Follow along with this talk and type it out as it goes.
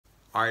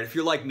All right, if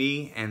you're like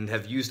me and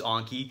have used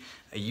Anki,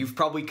 you've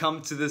probably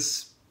come to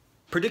this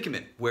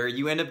predicament where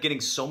you end up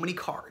getting so many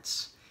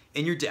cards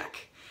in your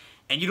deck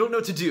and you don't know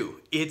what to do.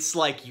 It's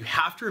like you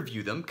have to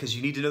review them because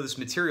you need to know this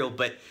material,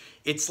 but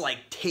it's like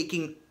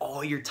taking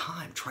all your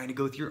time trying to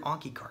go through your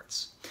Anki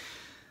cards.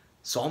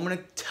 So I'm gonna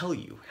tell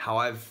you how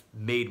I've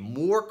made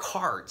more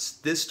cards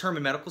this term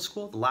in medical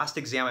school. The last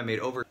exam I made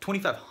over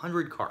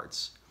 2,500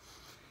 cards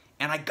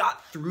and I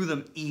got through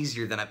them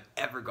easier than I've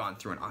ever gone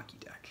through an Anki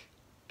deck.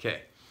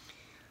 Okay.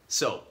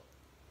 So,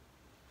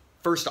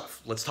 first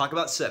off, let's talk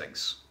about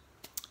settings.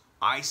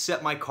 I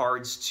set my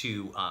cards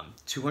to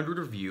 200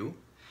 review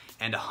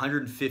and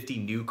 150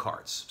 new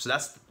cards. So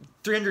that's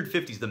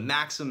 350 is the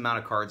maximum amount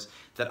of cards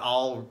that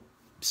I'll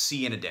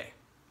see in a day.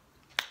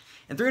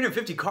 And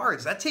 350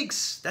 cards, that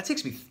takes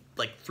me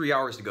like 3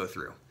 hours to go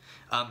through.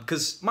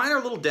 Because mine are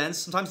a little dense.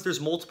 Sometimes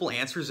there's multiple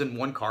answers in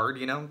one card,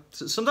 you know.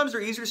 So sometimes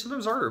they're easier,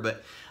 sometimes harder,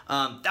 but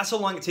that's how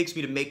long it takes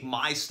me to make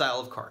my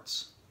style of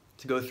cards.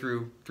 To go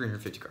through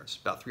 350 cards,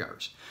 about 3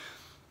 hours.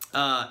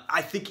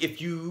 I think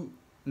if you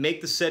make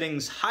the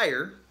settings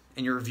higher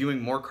and you're reviewing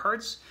more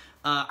cards,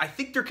 I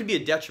think there could be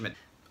a detriment.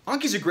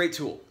 Anki's a great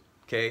tool,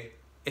 okay?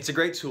 It's a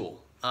great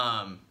tool.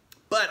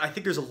 But I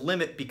think there's a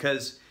limit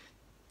because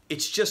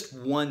it's just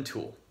one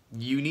tool.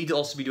 You need to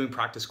also be doing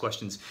practice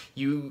questions.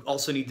 You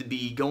also need to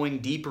be going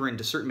deeper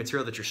into certain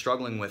material that you're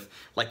struggling with,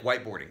 like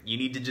whiteboarding. You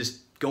need to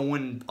just go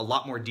in a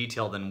lot more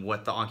detail than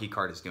what the Anki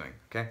card is doing,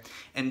 okay?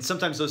 And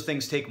sometimes those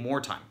things take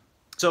more time.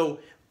 So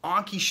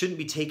Anki shouldn't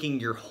be taking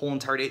your whole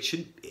entire day.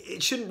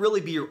 It shouldn't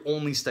really be your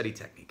only study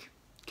technique.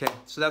 Okay,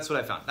 so that's what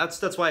I found.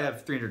 That's why I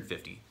have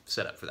 350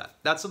 set up for that.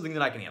 That's something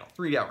that I can handle,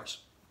 3 hours.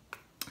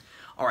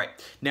 All right,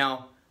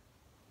 now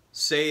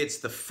say it's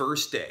the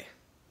first day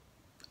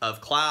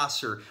of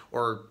class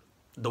or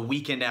the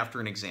weekend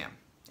after an exam,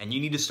 and you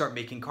need to start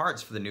making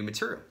cards for the new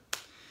material.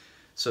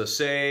 So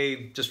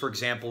say, just for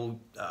example,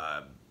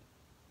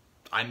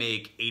 I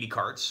make 80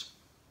 cards,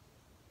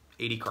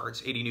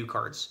 80 new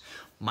cards.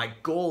 My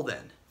goal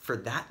then for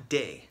that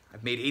day,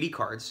 I've made 80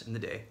 cards in the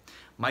day.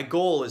 My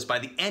goal is by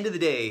the end of the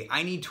day,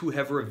 I need to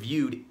have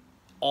reviewed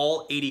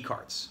all 80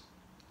 cards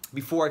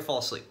before I fall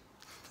asleep.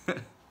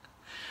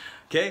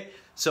 Okay,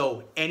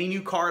 so any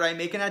new card I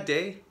make in that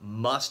day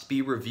must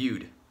be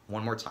reviewed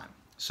one more time.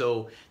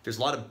 So there's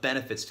a lot of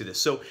benefits to this.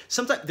 So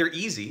sometimes they're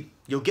easy.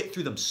 You'll get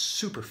through them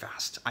super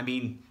fast. I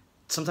mean,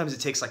 sometimes it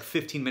takes like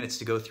 15 minutes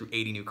to go through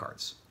 80 new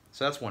cards.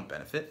 So that's one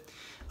benefit.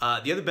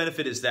 The other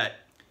benefit is that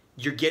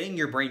you're getting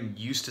your brain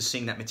used to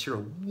seeing that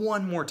material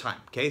one more time,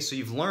 okay? So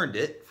you've learned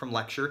it from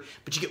lecture,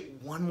 but you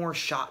get one more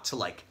shot to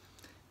like,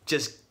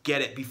 just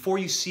get it before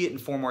you see it in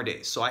 4 more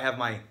days. So I have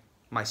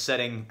my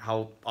setting,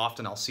 how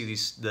often I'll see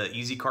the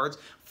easy cards,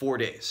 4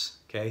 days,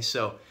 okay?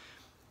 So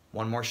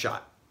one more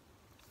shot.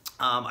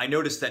 I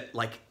noticed that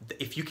like,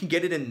 if you can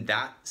get it in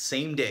that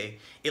same day,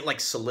 it like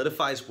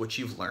solidifies what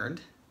you've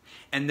learned.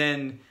 And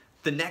then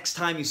the next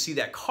time you see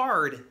that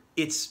card,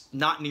 it's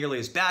not nearly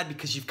as bad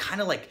because you've kind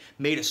of like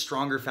made a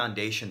stronger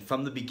foundation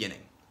from the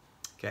beginning.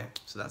 Okay,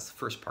 so that's the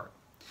first part.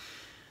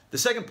 The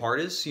second part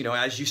is, you know,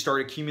 as you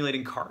start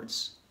accumulating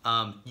cards,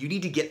 you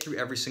need to get through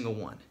every single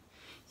one.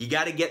 You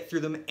got to get through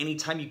them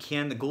anytime you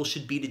can. The goal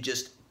should be to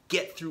just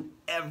get through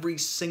every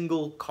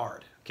single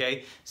card.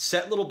 Okay,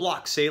 set little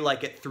blocks. Say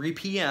like at 3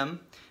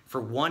 p.m.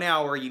 for 1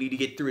 hour, you need to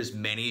get through as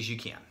many as you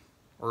can.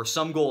 Or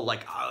some goal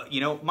like, you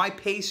know, my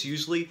pace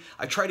usually,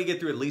 I try to get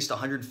through at least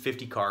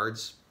 150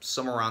 cards,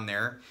 somewhere around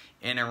there,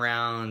 in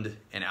around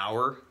an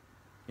hour,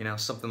 you know,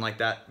 something like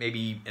that,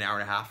 maybe an hour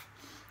and a half.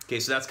 Okay,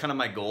 so that's kind of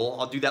my goal.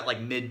 I'll do that like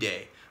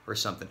midday or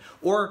something.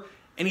 Or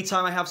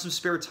anytime I have some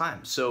spare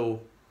time.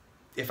 So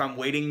if I'm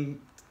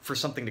waiting for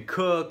something to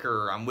cook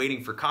or I'm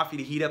waiting for coffee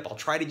to heat up, I'll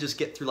try to just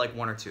get through like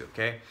 1 or 2,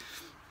 okay?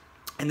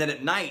 And then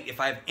at night, if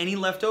I have any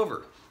left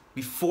over,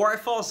 before I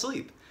fall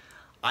asleep,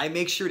 I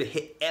make sure to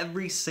hit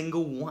every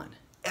single one.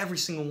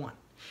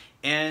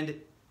 And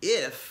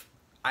if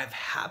I've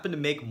happened to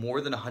make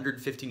more than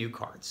 150 new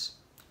cards,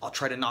 I'll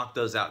try to knock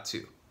those out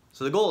too.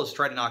 So the goal is to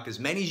try to knock as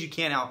many as you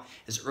can out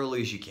as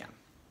early as you can.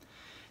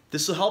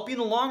 This will help you in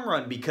the long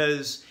run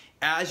because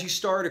as you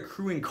start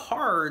accruing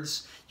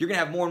cards, you're gonna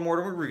have more and more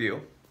to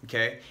review,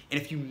 okay?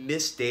 And if you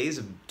miss days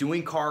of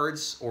doing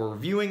cards or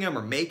reviewing them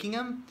or making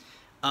them,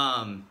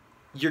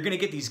 you're gonna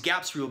get these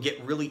gaps where you'll get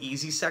really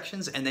easy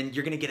sections and then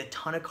you're gonna get a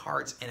ton of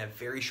cards in a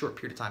very short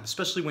period of time,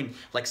 especially when,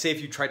 like say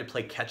if you try to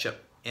play catch up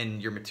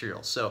in your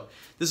material. So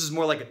this is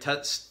more like a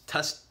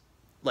test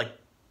like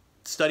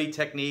study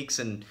techniques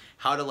and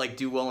how to like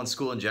do well in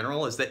school in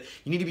general is that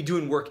you need to be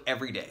doing work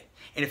every day.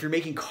 And if you're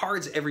making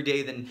cards every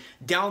day, then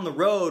down the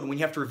road when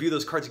you have to review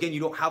those cards again, you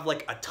don't have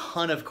like a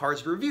ton of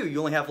cards to review. You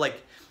only have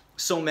like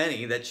so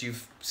many that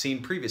you've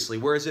seen previously.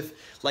 Whereas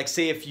if, like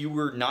say if you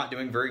were not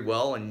doing very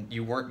well and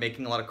you weren't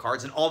making a lot of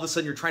cards and all of a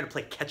sudden you're trying to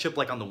play catch up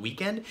like on the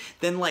weekend,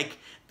 then like,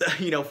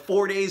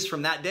 4 days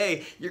from that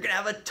day, you're gonna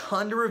have a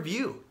ton to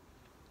review.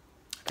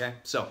 Okay,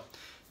 so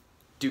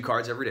do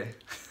cards every day.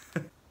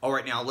 All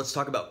right, now let's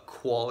talk about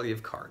quality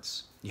of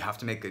cards. You have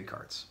to make good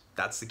cards.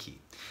 That's the key.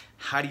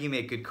 How do you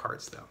make good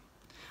cards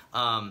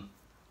though?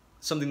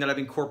 something that I've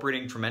been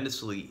incorporating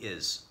tremendously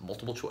is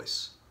multiple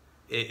choice.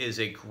 It is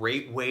a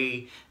great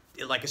way,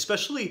 like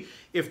especially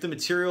if the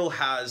material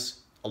has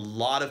a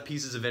lot of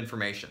pieces of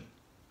information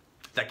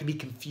that can be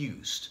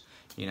confused,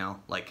 you know,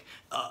 like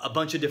a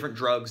bunch of different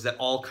drugs that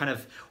all kind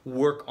of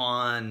work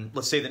on,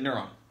 let's say, the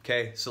neuron.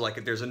 Okay, so like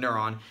if there's a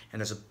neuron and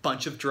there's a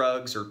bunch of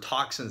drugs or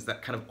toxins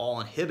that kind of all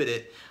inhibit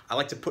it, I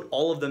like to put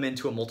all of them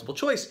into a multiple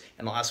choice,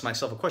 and I'll ask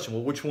myself a question.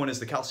 Well, which one is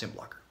the calcium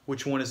blocker?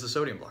 Which one is the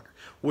sodium blocker?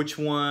 Which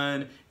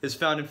one is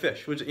found in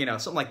fish? Which, you know,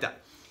 something like that.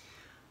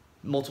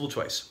 Multiple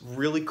choice.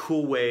 Really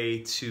cool way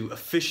to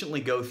efficiently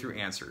go through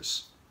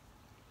answers.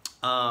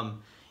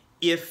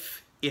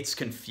 If it's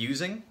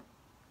confusing,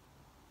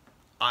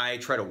 I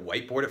try to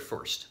whiteboard it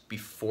first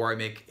before I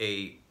make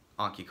a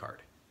Anki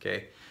card,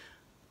 okay?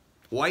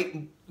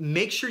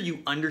 Make sure you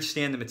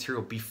understand the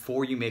material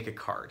before you make a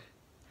card.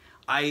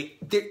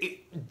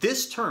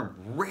 This term,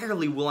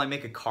 rarely will I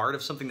make a card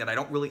of something that I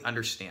don't really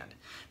understand,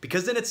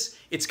 because then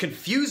it's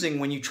confusing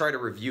when you try to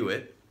review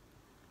it,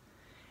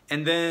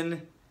 and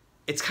then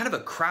it's kind of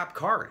a crap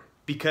card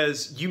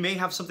because you may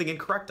have something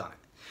incorrect on it.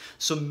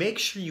 So make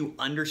sure you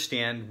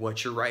understand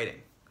what you're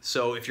writing.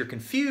 So if you're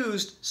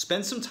confused,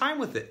 spend some time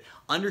with it.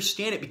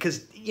 Understand it,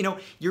 because you know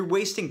you're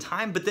wasting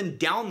time, but then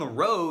down the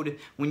road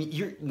when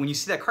you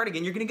see that card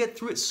again, you're going to get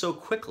through it so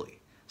quickly.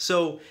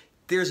 So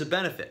there's a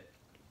benefit.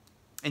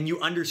 And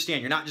you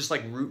understand. You're not just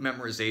like rote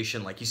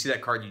memorization, like you see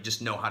that card, you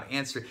just know how to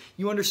answer.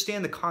 You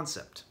understand the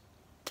concept.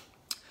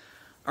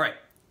 All right.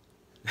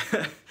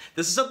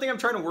 This is something I'm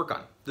trying to work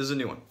on. This is a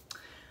new one.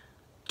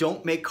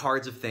 Don't make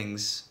cards of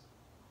things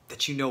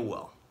that you know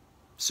well.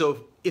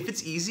 So if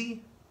it's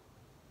easy,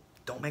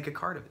 don't make a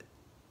card of it.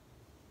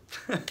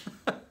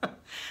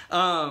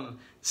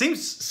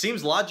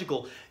 Seems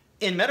logical.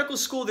 In medical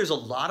school, there's a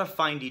lot of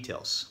fine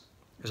details.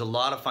 There's a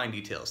lot of fine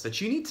details that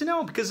you need to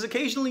know, because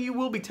occasionally you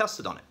will be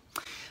tested on it.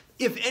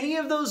 If any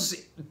of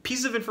those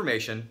pieces of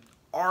information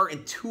are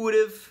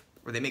intuitive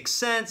or they make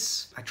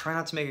sense, I try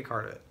not to make a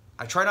card of it.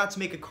 I try not to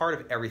make a card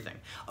of everything.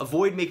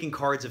 Avoid making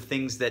cards of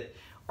things that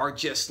are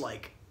just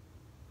like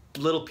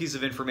little piece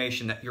of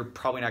information that you're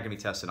probably not going to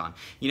be tested on.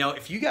 You know,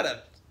 if you got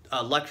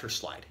a lecture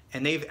slide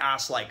and they've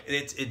asked, like,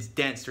 it's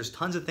dense, there's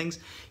tons of things,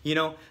 you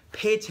know,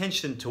 pay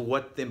attention to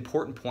what the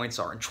important points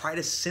are and try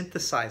to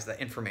synthesize that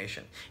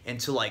information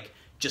into like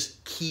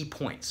just key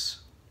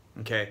points,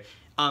 okay?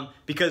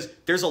 Because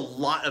there's a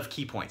lot of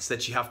key points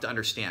that you have to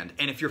understand.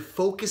 And if you're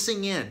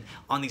focusing in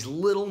on these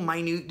little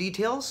minute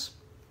details,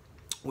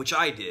 which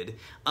I did,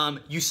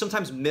 you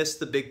sometimes miss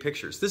the big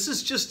pictures. This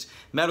is just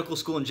medical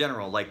school in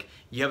general. Like,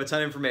 you have a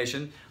ton of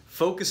information,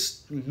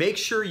 focus, make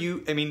sure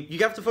you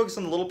have to focus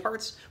on the little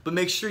parts, but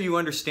make sure you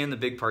understand the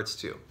big parts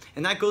too.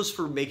 And that goes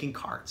for making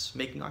cards,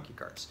 making Anki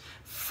cards.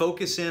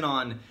 Focus in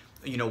on,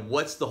 you know,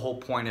 what's the whole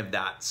point of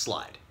that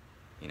slide?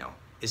 You know,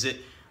 is it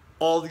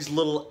all these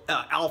little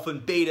alpha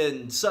and beta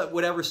and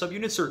whatever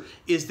subunits, or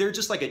is there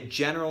just like a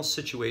general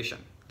situation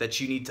that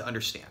you need to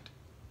understand?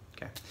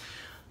 Okay.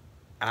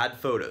 Add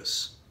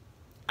photos.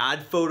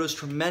 Add photos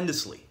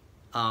tremendously.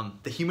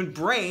 The human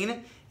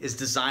brain is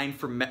designed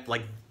for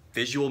like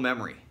visual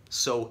memory.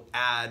 So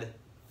add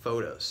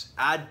photos.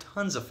 Add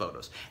tons of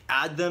photos.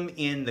 Add them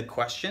in the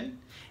question.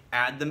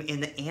 Add them in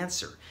the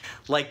answer.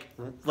 Like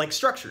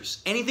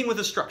structures. Anything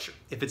with a structure.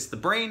 If it's the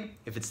brain,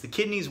 if it's the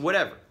kidneys,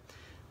 whatever.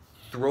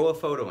 Throw a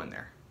photo in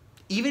there.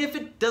 Even if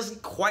it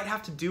doesn't quite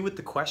have to do with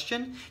the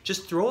question,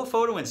 just throw a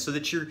photo in so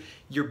that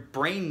your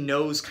brain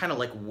knows kind of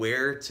like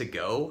where to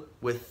go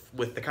with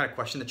the kind of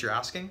question that you're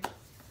asking.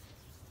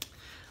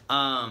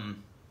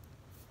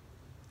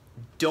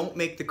 Don't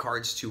make the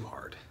cards too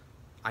hard.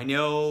 I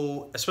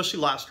know, especially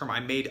last term, I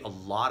made a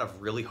lot of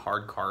really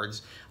hard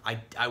cards.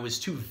 I was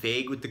too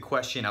vague with the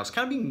question. I was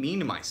kind of being mean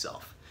to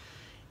myself.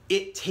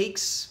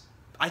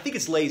 I think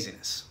it's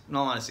laziness, in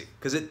all honesty,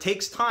 because it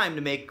takes time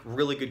to make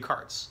really good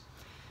cards.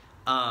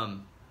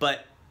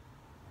 But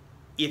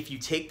if you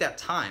take that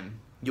time,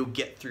 you'll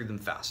get through them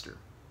faster.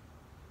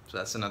 So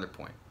that's another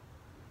point.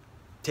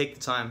 Take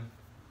the time,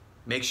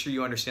 make sure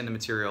you understand the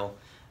material,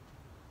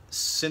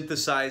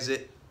 synthesize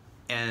it,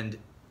 and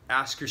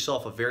ask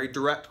yourself a very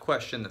direct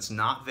question that's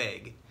not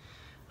vague.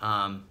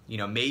 You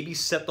know, maybe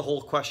set the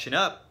whole question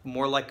up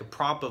more like a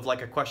prompt of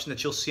like a question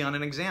that you'll see on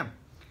an exam.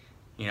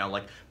 You know,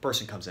 like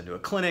person comes into a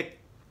clinic,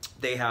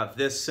 they have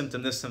this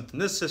symptom, this symptom,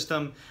 this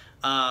symptom.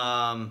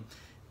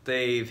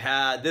 They've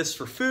had this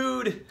for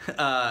food.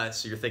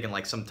 So you're thinking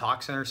like some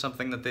toxin or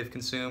something that they've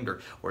consumed,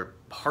 or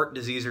heart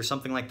disease or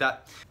something like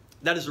that.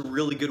 That is a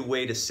really good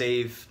way to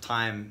save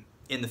time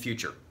in the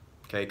future.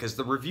 Okay, because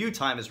the review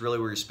time is really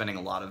where you're spending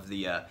a lot of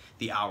the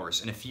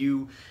hours. And if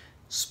you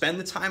spend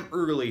the time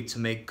early to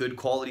make good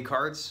quality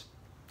cards,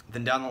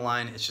 then down the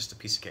line, it's just a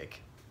piece of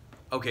cake.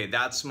 Okay,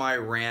 that's my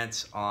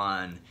rant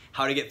on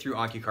how to get through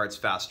Anki cards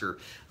faster.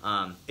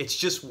 It's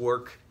just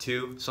work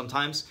too,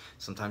 sometimes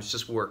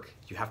just work.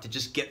 You have to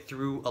just get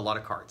through a lot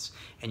of cards,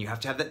 and you have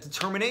to have that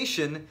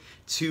determination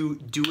to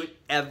do it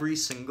every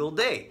single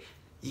day.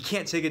 You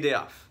can't take a day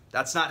off.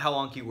 That's not how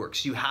Anki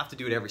works. You have to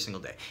do it every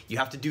single day. You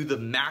have to do the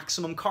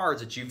maximum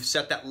cards that you've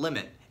set that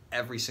limit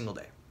every single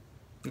day.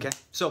 Okay,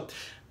 so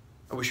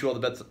I wish you all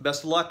the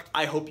best of luck.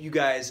 I hope you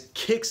guys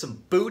kick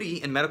some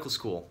booty in medical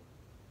school.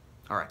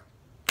 All right.